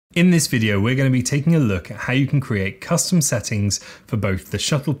In this video, we're going to be taking a look at how you can create custom settings for both the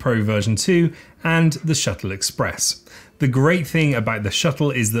Shuttle Pro version 2 and the Shuttle Xpress. The great thing about the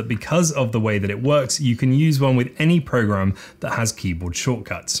Shuttle is that because of the way that it works, you can use one with any program that has keyboard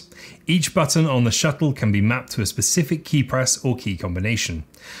shortcuts. Each button on the Shuttle can be mapped to a specific key press or key combination.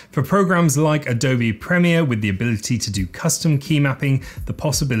 For programs like Adobe Premiere with the ability to do custom key mapping, the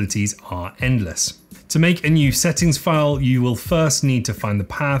possibilities are endless. To make a new settings file, you will first need to find the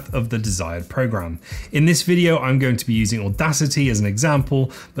path of the desired program. In this video, I'm going to be using Audacity as an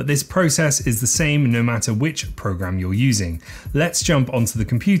example, but this process is the same no matter which program you're using. Let's jump onto the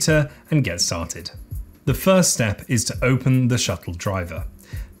computer and get started. The first step is to open the Shuttle driver.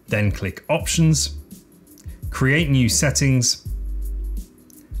 Then click Options, Create New Settings,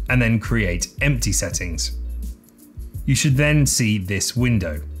 and then Create Empty Settings. You should then see this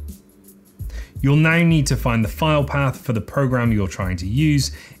window. You'll now need to find the file path for the program you're trying to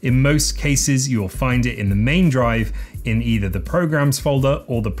use. In most cases, you'll find it in the main drive in either the Programs folder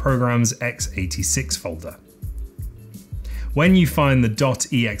or the Programs x86 folder. When you find the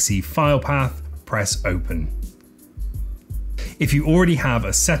 .exe file path, press Open. If you already have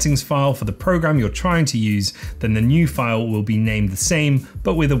a settings file for the program you're trying to use, then the new file will be named the same,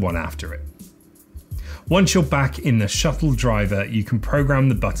 but with a 1 after it. Once you're back in the Shuttle driver, you can program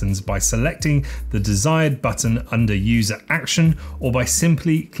the buttons by selecting the desired button under User Action or by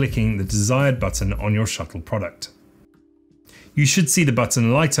simply clicking the desired button on your Shuttle product. You should see the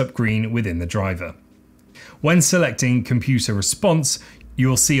button light up green within the driver. When selecting Computer Response, you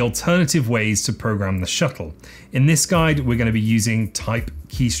will see alternative ways to program the Shuttle. In this guide, we're going to be using Type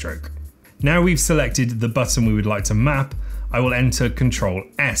Keystroke. Now we've selected the button we would like to map, I will enter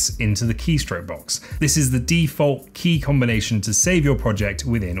Ctrl S into the keystroke box. This is the default key combination to save your project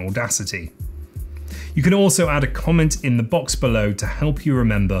within Audacity. You can also add a comment in the box below to help you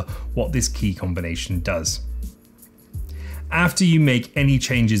remember what this key combination does. After you make any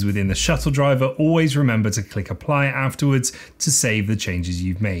changes within the Shuttle driver, always remember to click Apply afterwards to save the changes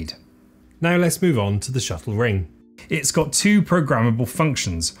you've made. Now let's move on to the Shuttle Ring. It's got two programmable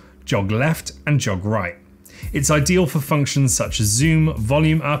functions, jog left and jog right. It's ideal for functions such as zoom,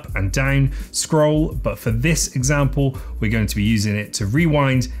 volume up and down, scroll, but for this example, we're going to be using it to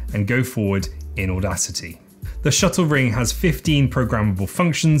rewind and go forward in Audacity. The Shuttle Ring has 15 programmable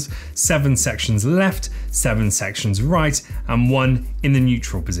functions, 7 sections left, 7 sections right, and 1 in the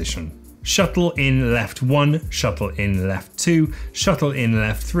neutral position. Shuttle in left 1, shuttle in left 2, shuttle in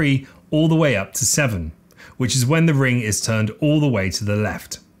left 3, all the way up to 7, which is when the ring is turned all the way to the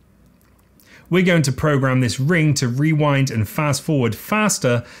left. We're going to program this ring to rewind and fast forward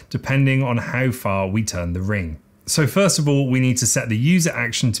faster depending on how far we turn the ring. So first of all, we need to set the user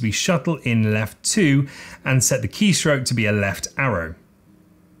action to be shuttle in left 2 and set the keystroke to be a left arrow.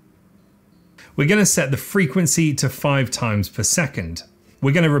 We're going to set the frequency to 5 times per second.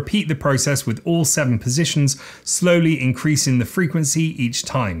 We're going to repeat the process with all 7 positions, slowly increasing the frequency each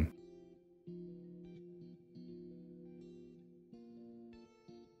time.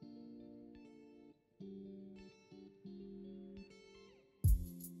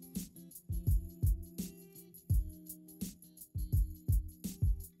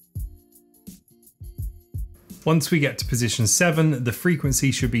 Once we get to position 7, the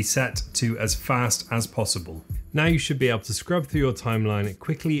frequency should be set to as fast as possible. Now you should be able to scrub through your timeline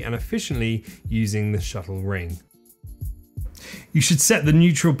quickly and efficiently using the Shuttle Ring. You should set the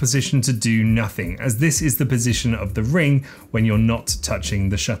neutral position to do nothing, as this is the position of the ring when you're not touching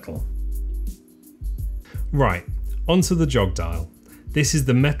the shuttle. Right, onto the jog dial. This is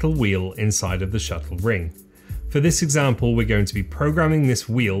the metal wheel inside of the Shuttle Ring. For this example, we're going to be programming this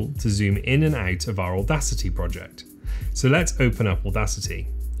wheel to zoom in and out of our Audacity project. So let's open up Audacity.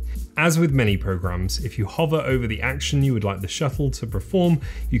 As with many programs, if you hover over the action you would like the shuttle to perform,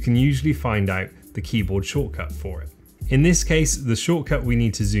 you can usually find out the keyboard shortcut for it. In this case, the shortcut we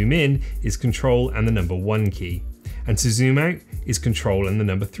need to zoom in is Ctrl and the number 1 key, and to zoom out is Ctrl and the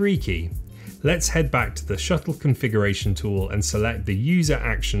number 3 key. Let's head back to the shuttle configuration tool and select the user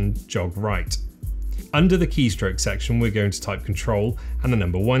action jog right. Under the keystroke section, we're going to type Ctrl and the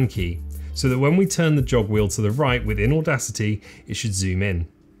number 1 key, so that when we turn the jog wheel to the right within Audacity, it should zoom in.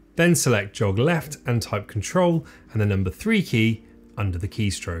 Then select jog left and type Ctrl and the number 3 key under the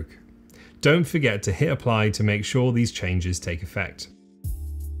keystroke. Don't forget to hit apply to make sure these changes take effect.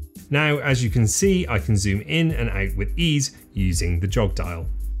 Now, as you can see, I can zoom in and out with ease using the jog dial.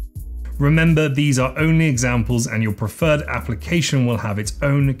 Remember, these are only examples and your preferred application will have its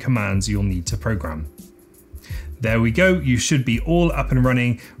own commands you'll need to program. There we go, you should be all up and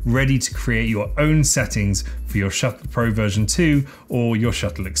running, ready to create your own settings for your Shuttle Pro version 2 or your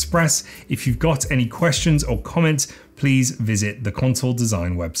Shuttle Express. If you've got any questions or comments, please visit the Console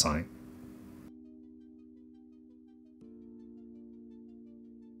Design website.